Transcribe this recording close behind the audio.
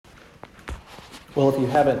Well, if you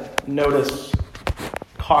haven't noticed,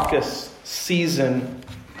 caucus season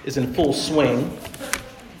is in full swing.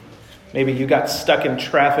 Maybe you got stuck in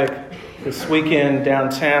traffic this weekend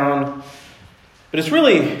downtown, but it's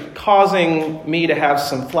really causing me to have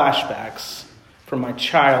some flashbacks from my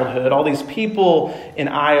childhood. All these people in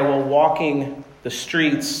Iowa walking the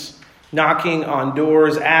streets, knocking on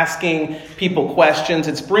doors, asking people questions.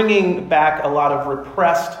 It's bringing back a lot of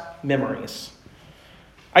repressed memories.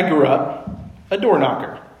 I grew up a door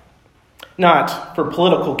knocker. Not for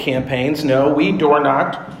political campaigns, no, we door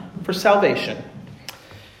knocked for salvation.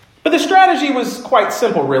 But the strategy was quite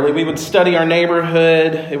simple, really. We would study our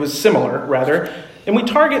neighborhood, it was similar, rather, and we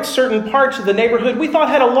target certain parts of the neighborhood we thought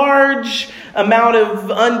had a large amount of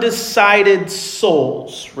undecided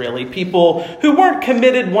souls, really. People who weren't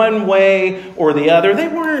committed one way or the other. They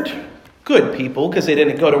weren't good people because they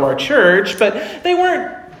didn't go to our church, but they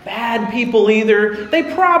weren't bad people either. They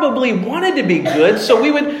probably wanted to be good, so we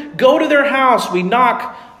would go to their house. We'd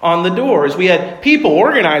knock on the doors. We had people,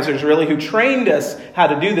 organizers really, who trained us how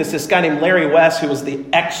to do this. This guy named Larry West, who was the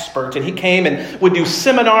expert, and he came and would do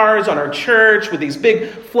seminars on our church with these big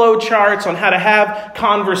flow charts on how to have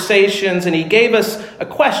conversations, and he gave us a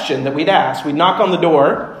question that we'd ask. We'd knock on the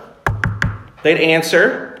door, they'd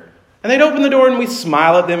answer, and they'd open the door and we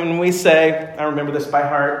smile at them and we say, I remember this by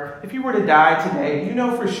heart, if you were to die today, you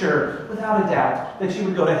know for sure, without a doubt, that you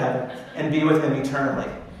would go to heaven and be with him eternally.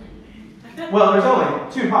 Well, there's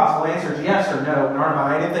only two possible answers, yes or no, in our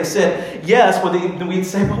mind. If they said yes, well, then we'd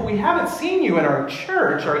say, well, we haven't seen you in our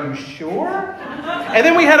church. Are you sure? And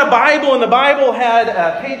then we had a Bible, and the Bible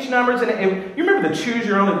had page numbers. And you remember the Choose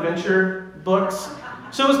Your Own Adventure books?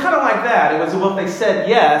 So it was kind of like that. It was, well, if they said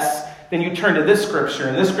yes, then you turn to this scripture.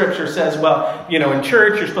 And this scripture says, well, in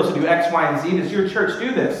church, you're supposed to do X, Y, and Z. Does your church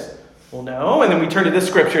do this? Well, no. And then we turn to this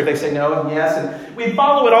scripture. They say no and yes. And we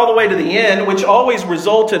follow it all the way to the end, which always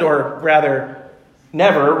resulted, or rather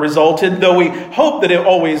never resulted, though we hope that it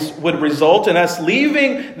always would result in us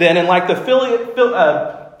leaving then, and like the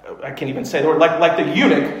I can't even say the word, like the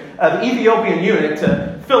eunuch, the Ethiopian eunuch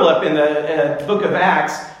to Philip in the book of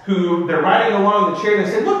Acts, who they're riding along the chariot and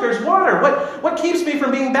they say, look, there's water. What keeps me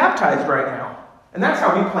from being baptized right now? And that's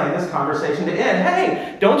how we plan this conversation to end.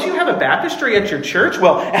 Hey, don't you have a baptistry at your church?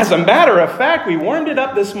 Well, as a matter of fact, we warmed it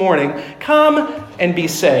up this morning. Come and be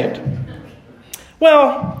saved.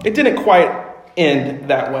 Well, it didn't quite end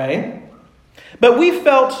that way. But we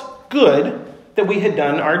felt good that we had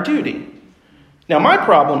done our duty. Now, my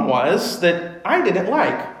problem was that I didn't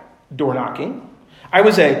like door knocking. I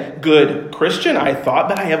was a good Christian, I thought,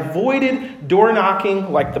 but I avoided door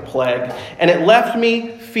knocking like the plague. And it left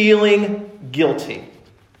me feeling guilty.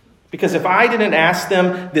 Because if I didn't ask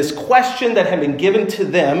them this question that had been given to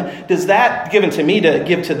them, given to me to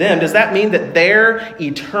give to them, does that mean that their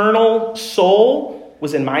eternal soul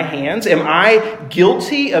was in my hands? Am I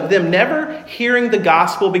guilty of them never hearing the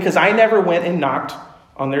gospel because I never went and knocked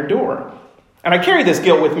on their door? And I carried this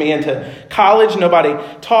guilt with me into college. Nobody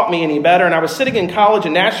taught me any better. And I was sitting in college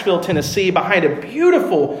in Nashville, Tennessee, behind a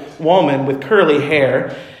beautiful woman with curly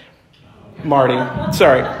hair. Marty,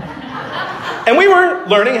 sorry. And we were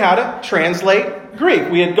learning how to translate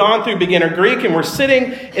Greek. We had gone through beginner Greek, and we're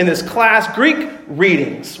sitting in this class, Greek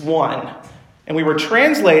Readings 1. And we were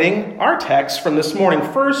translating our text from this morning,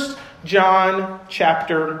 1 John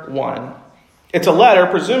chapter 1. It's a letter,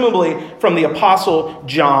 presumably from the Apostle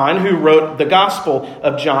John, who wrote the Gospel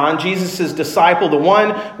of John, Jesus' disciple, the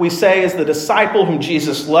one we say is the disciple whom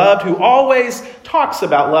Jesus loved, who always talks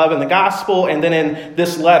about love in the Gospel, and then in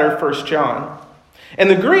this letter, 1 John. And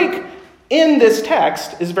the Greek in this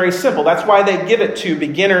text is very simple. That's why they give it to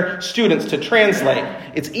beginner students to translate.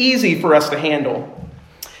 It's easy for us to handle.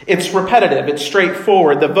 It's repetitive. It's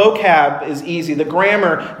straightforward. The vocab is easy. The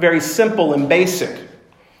grammar, very simple and basic.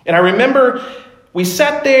 And I remember we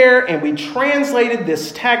sat there and we translated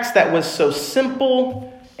this text that was so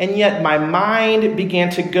simple, and yet my mind began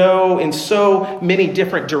to go in so many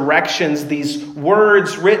different directions. These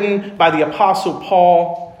words written by the Apostle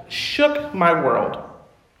Paul shook my world.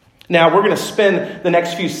 Now, we're going to spend the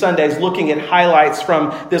next few Sundays looking at highlights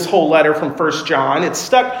from this whole letter from 1 John. It's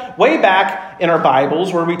stuck way back in our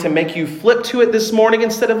Bibles. Were we to make you flip to it this morning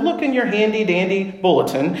instead of look in your handy-dandy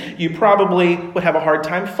bulletin, you probably would have a hard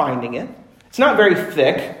time finding it. It's not very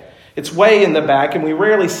thick. It's way in the back, and we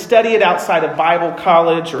rarely study it outside of Bible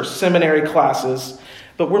college or seminary classes,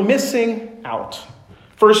 but we're missing out.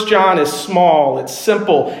 1 John is small, it's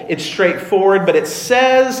simple, it's straightforward, but it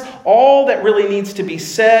says all that really needs to be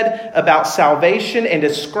said about salvation and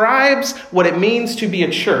describes what it means to be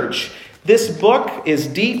a church. This book is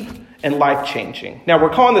deep and life-changing. Now, we're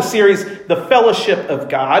calling the series The Fellowship of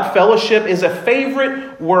God. Fellowship is a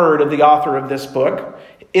favorite word of the author of this book.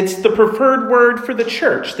 It's the preferred word for the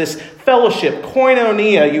church, this fellowship,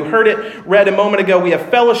 koinonia. You heard it read a moment ago. We have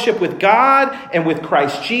fellowship with God and with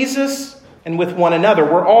Christ Jesus and with one another.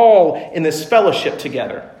 We're all in this fellowship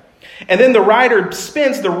together. And then the writer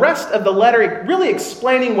spends the rest of the letter really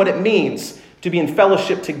explaining what it means to be in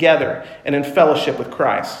fellowship together and in fellowship with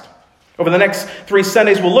Christ. Over the next 3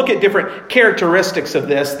 Sundays, we'll look at different characteristics of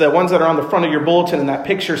this, the ones that are on the front of your bulletin in that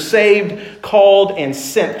picture: saved, called, and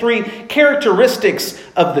sent. 3 characteristics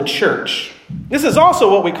of the church. This is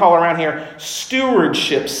also what we call around here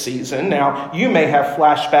stewardship season. Now, you may have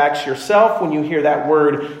flashbacks yourself when you hear that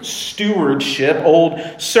word stewardship. Old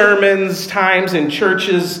sermons, times in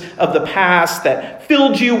churches of the past that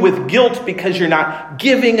filled you with guilt because you're not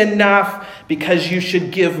giving enough, because you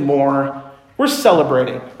should give more. We're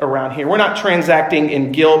celebrating around here. We're not transacting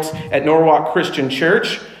in guilt at Norwalk Christian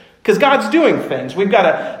Church because God's doing things. We've got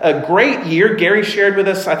a great year. Gary shared with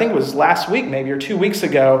us, I think it was last week maybe, or 2 weeks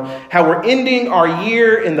ago, how we're ending our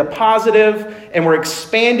year in the positive and we're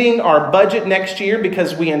expanding our budget next year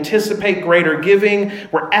because we anticipate greater giving.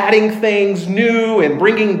 We're adding things new and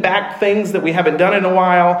bringing back things that we haven't done in a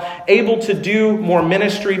while, able to do more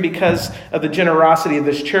ministry because of the generosity of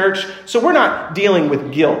this church. So we're not dealing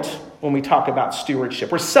with guilt when we talk about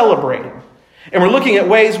stewardship. We're celebrating. And we're looking at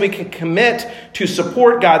ways we can commit to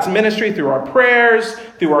support God's ministry through our prayers,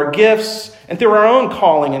 through our gifts, and through our own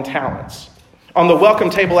calling and talents. On the welcome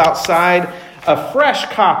table outside, a fresh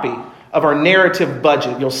copy of our narrative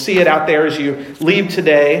budget. You'll see it out there as you leave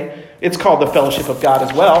today. It's called The Fellowship of God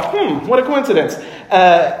as well. What a coincidence.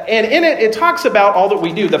 And in it, it talks about all that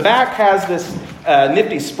we do. The back has this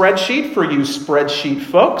nifty spreadsheet for you spreadsheet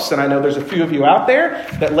folks. And I know there's a few of you out there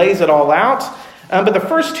that lays it all out. But the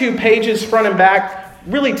first 2 pages, front and back,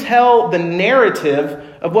 really tell the narrative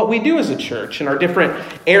of what we do as a church and our different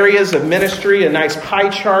areas of ministry. A nice pie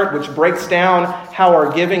chart which breaks down how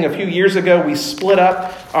our giving. A few years ago, we split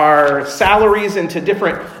up our salaries into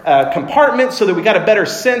different compartments so that we got a better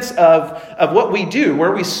sense of what we do,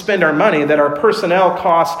 where we spend our money, that our personnel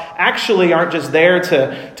costs actually aren't just there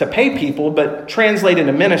to pay people, but translate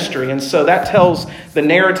into ministry. And so that tells the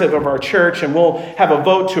narrative of our church, and we'll have a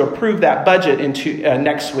vote to approve that budget into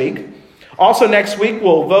next week. Also next week,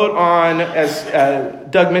 we'll vote on, as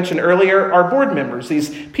Doug mentioned earlier, our board members, these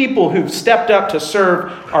people who've stepped up to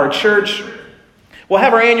serve our church. We'll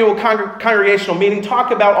have our annual congregational meeting, talk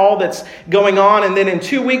about all that's going on, and then in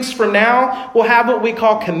 2 weeks from now, we'll have what we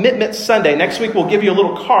call Commitment Sunday. Next week, we'll give you a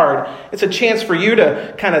little card. It's a chance for you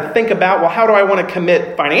to kind of think about, well, how do I want to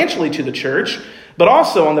commit financially to the church? But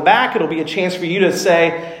also on the back, it'll be a chance for you to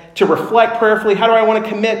say, to reflect prayerfully, how do I want to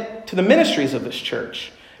commit to the ministries of this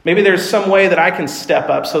church? Maybe there's some way that I can step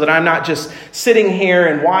up so that I'm not just sitting here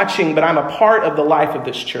and watching, but I'm a part of the life of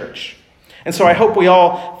this church. And so I hope we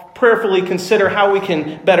all prayerfully consider how we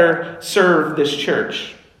can better serve this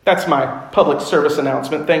church. That's my public service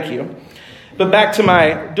announcement. Thank you. But back to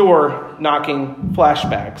my door knocking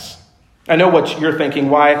flashbacks. I know what you're thinking.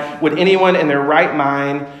 Why would anyone in their right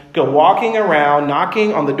mind go walking around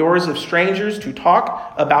knocking on the doors of strangers to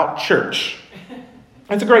talk about church?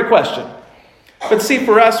 That's a great question. But see,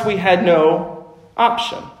 for us, we had no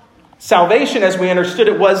option. Salvation, as we understood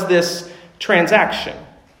it, was this transaction.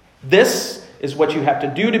 This is what you have to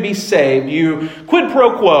do to be saved. You quid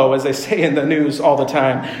pro quo, as they say in the news all the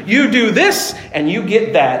time. You do this and you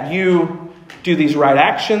get that. You do these right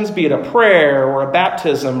actions, be it a prayer or a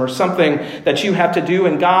baptism or something that you have to do,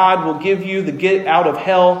 and God will give you the get out of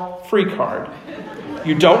hell free card.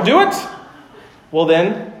 You don't do it? Well,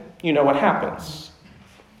 then you know what happens.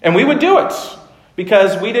 And we would do it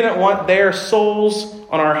because we didn't want their souls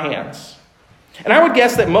on our hands. And I would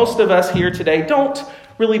guess that most of us here today don't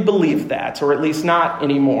really believe that, or at least not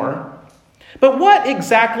anymore. But what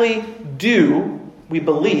exactly do we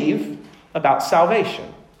believe about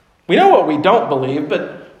salvation? We know what we don't believe,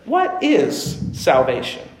 but what is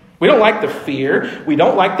salvation? We don't like the fear, we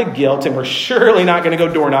don't like the guilt, and we're surely not going to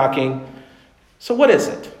go door knocking. So what is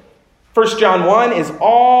it? 1 John 1 is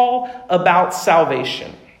all about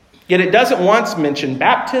salvation. Yet it doesn't once mention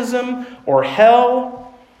baptism or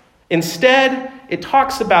hell. Instead, it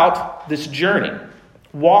talks about this journey,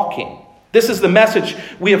 walking. This is the message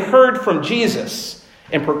we have heard from Jesus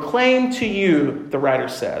and proclaim to you, the writer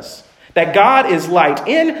says, that God is light.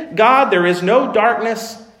 In God, there is no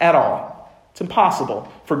darkness at all. It's impossible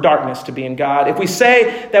for darkness to be in God. If we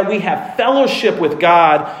say that we have fellowship with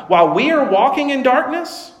God while we are walking in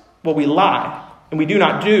darkness, well, we lie and we do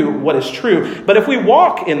not do what is true. But if we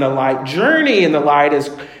walk in the light, journey in the light as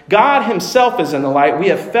God himself is in the light, we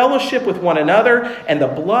have fellowship with one another, and the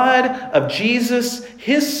blood of Jesus,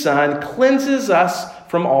 his Son, cleanses us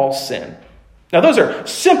from all sin. Now, those are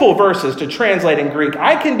simple verses to translate in Greek.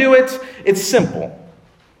 I can do it. It's simple.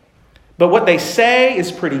 But what they say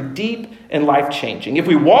is pretty deep and life-changing. If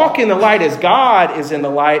we walk in the light as God is in the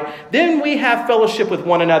light, then we have fellowship with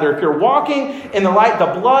one another. If you're walking in the light,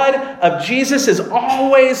 the blood of Jesus is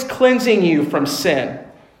always cleansing you from sin.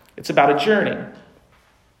 It's about a journey.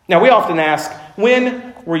 Now, we often ask,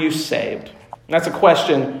 when were you saved? That's a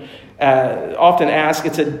question often asked.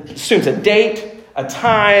 It assumes a date, a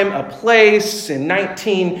time, a place. In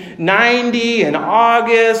 1990, in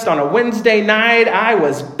August, on a Wednesday night, I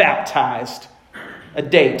was baptized. A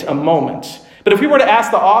date, a moment. But if we were to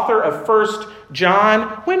ask the author of 1 John,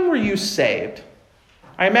 when were you saved?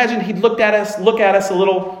 I imagine he'd look at us a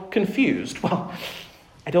little confused. Well,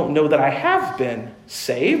 I don't know that I have been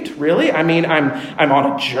saved, really. I mean, I'm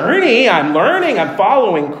on a journey. I'm learning. I'm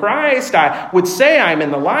following Christ. I would say I'm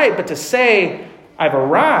in the light, but to say I've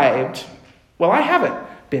arrived, well, I haven't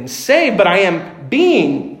been saved, but I am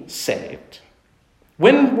being saved.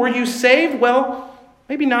 When were you saved? Well,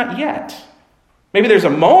 maybe not yet. Maybe there's a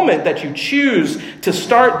moment that you choose to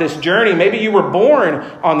start this journey. Maybe you were born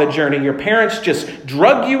on the journey. Your parents just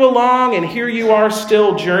drug you along, and here you are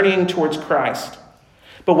still journeying towards Christ.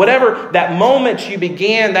 But whatever that moment you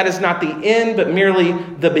began, that is not the end, but merely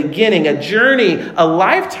the beginning. A journey, a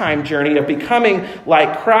lifetime journey of becoming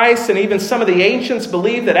like Christ. And even some of the ancients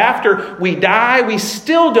believe that after we die, we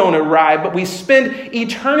still don't arrive, but we spend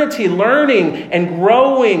eternity learning and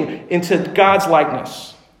growing into God's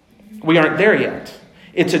likeness. We aren't there yet.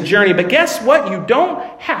 It's a journey. But guess what? You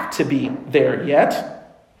don't have to be there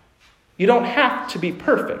yet. You don't have to be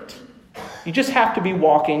perfect. You just have to be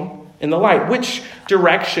walking in the light. Which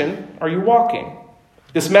direction are you walking?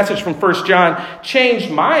 This message from 1 John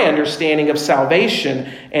changed my understanding of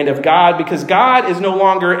salvation and of God, because God is no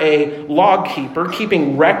longer a log keeper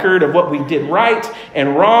keeping record of what we did right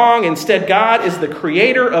and wrong. Instead, God is the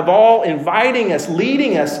creator of all, inviting us,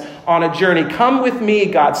 leading us on a journey. Come with me,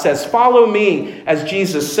 God says. Follow me, as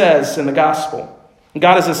Jesus says in the gospel.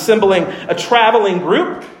 God is assembling a traveling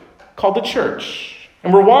group called the church.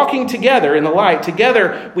 And we're walking together in the light.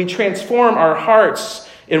 Together, we transform our hearts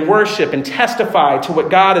in worship and testify to what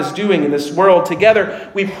God is doing in this world. Together,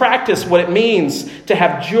 we practice what it means to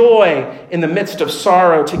have joy in the midst of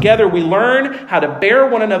sorrow. Together, we learn how to bear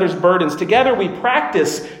one another's burdens. Together, we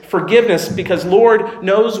practice forgiveness because Lord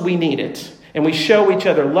knows we need it. And we show each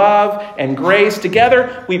other love and grace.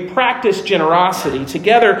 Together, we practice generosity.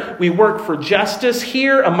 Together, we work for justice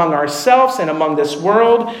here among ourselves and among this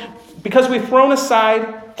world, because we've thrown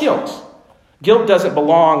aside guilt. Guilt doesn't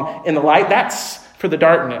belong in the light. That's for the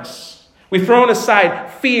darkness. We've thrown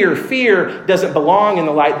aside fear. Fear doesn't belong in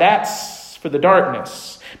the light. That's for the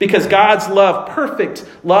darkness. Because God's love, perfect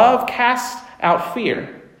love, casts out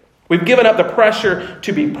fear. We've given up the pressure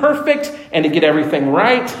to be perfect and to get everything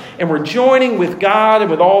right. And we're joining with God and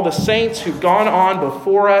with all the saints who've gone on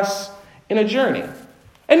before us in a journey.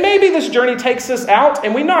 And maybe this journey takes us out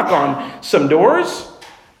and we knock on some doors.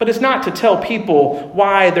 But it's not to tell people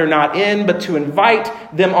why they're not in, but to invite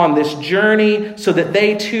them on this journey so that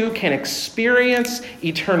they too can experience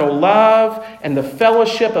eternal love and the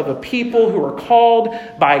fellowship of a people who are called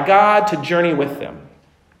by God to journey with them.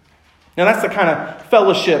 Now that's the kind of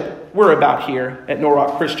fellowship we're about here at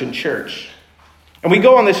Norwalk Christian Church. And we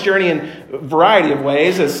go on this journey in a variety of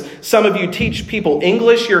ways. As some of you teach people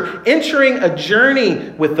English, you're entering a journey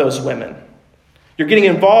with those women. You're getting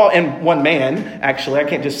involved, and one man, actually, I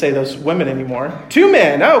can't just say those women anymore. 2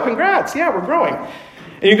 men, oh, congrats, yeah, we're growing.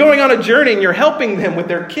 And you're going on a journey and you're helping them with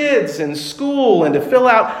their kids in school and to fill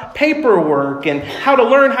out paperwork and how to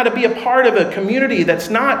learn how to be a part of a community that's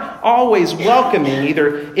not always welcoming,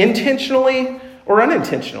 either intentionally or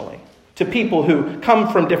unintentionally, to people who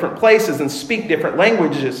come from different places and speak different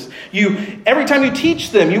languages. Every time you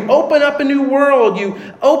teach them, you open up a new world. You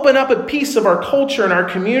open up a piece of our culture and our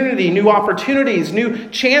community, new opportunities, new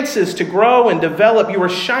chances to grow and develop. You are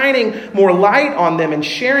shining more light on them and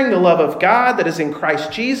sharing the love of God that is in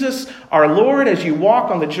Christ Jesus, our Lord, as you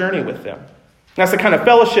walk on the journey with them. That's the kind of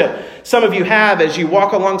fellowship some of you have as you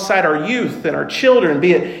walk alongside our youth and our children,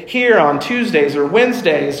 be it here on Tuesdays or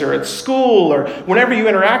Wednesdays or at school or whenever you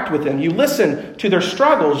interact with them. You listen to their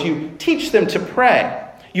struggles. You teach them to pray.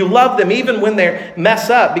 You love them even when they mess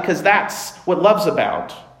up, because that's what love's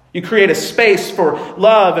about. You create a space for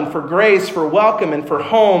love and for grace, for welcome and for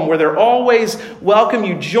home, where they're always welcome.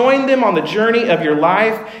 You join them on the journey of your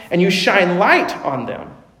life and you shine light on them.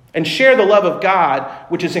 and share the love of God,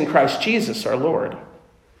 which is in Christ Jesus our Lord.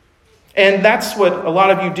 And that's what a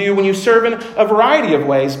lot of you do when you serve in a variety of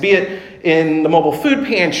ways, be it in the mobile food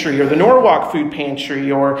pantry or the Norwalk food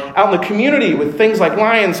pantry, or out in the community with things like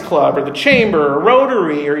Lions Club or the Chamber or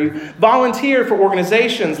Rotary, or you volunteer for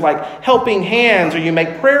organizations like Helping Hands, or you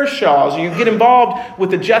make prayer shawls, or you get involved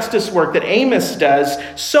with the justice work that Amos does.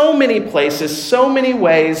 So many places, so many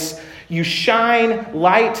ways you shine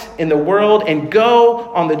light in the world and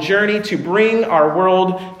go on the journey to bring our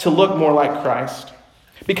world to look more like Christ.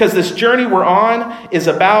 Because this journey we're on is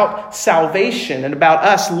about salvation and about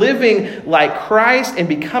us living like Christ and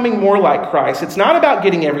becoming more like Christ. It's not about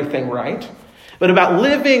getting everything right, but about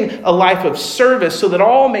living a life of service so that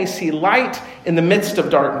all may see light in the midst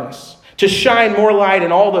of darkness, to shine more light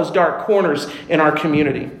in all those dark corners in our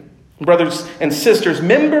community. Brothers and sisters,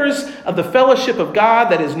 members of the fellowship of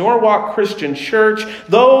God that is Norwalk Christian Church,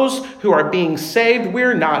 those who are being saved,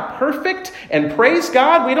 we're not perfect, and praise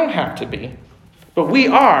God, we don't have to be. But we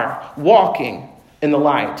are walking in the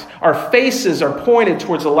light. Our faces are pointed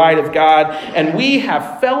towards the light of God, and we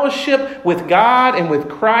have fellowship with God and with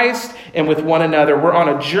Christ and with one another. We're on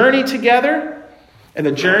a journey together, and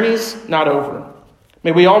the journey's not over.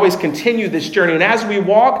 May we always continue this journey, and as we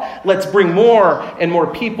walk, let's bring more and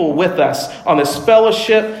more people with us on this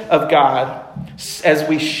fellowship of God as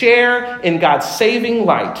we share in God's saving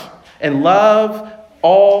light and love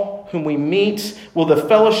all whom we meet. Will the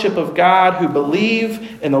fellowship of God who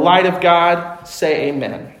believe in the light of God say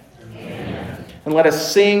amen. Amen. And let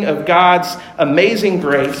us sing of God's amazing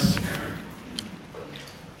grace.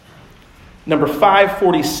 Number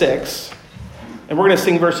 546. And we're going to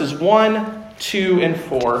sing verses 1, 2, and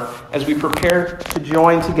 4 as we prepare to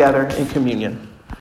join together in communion.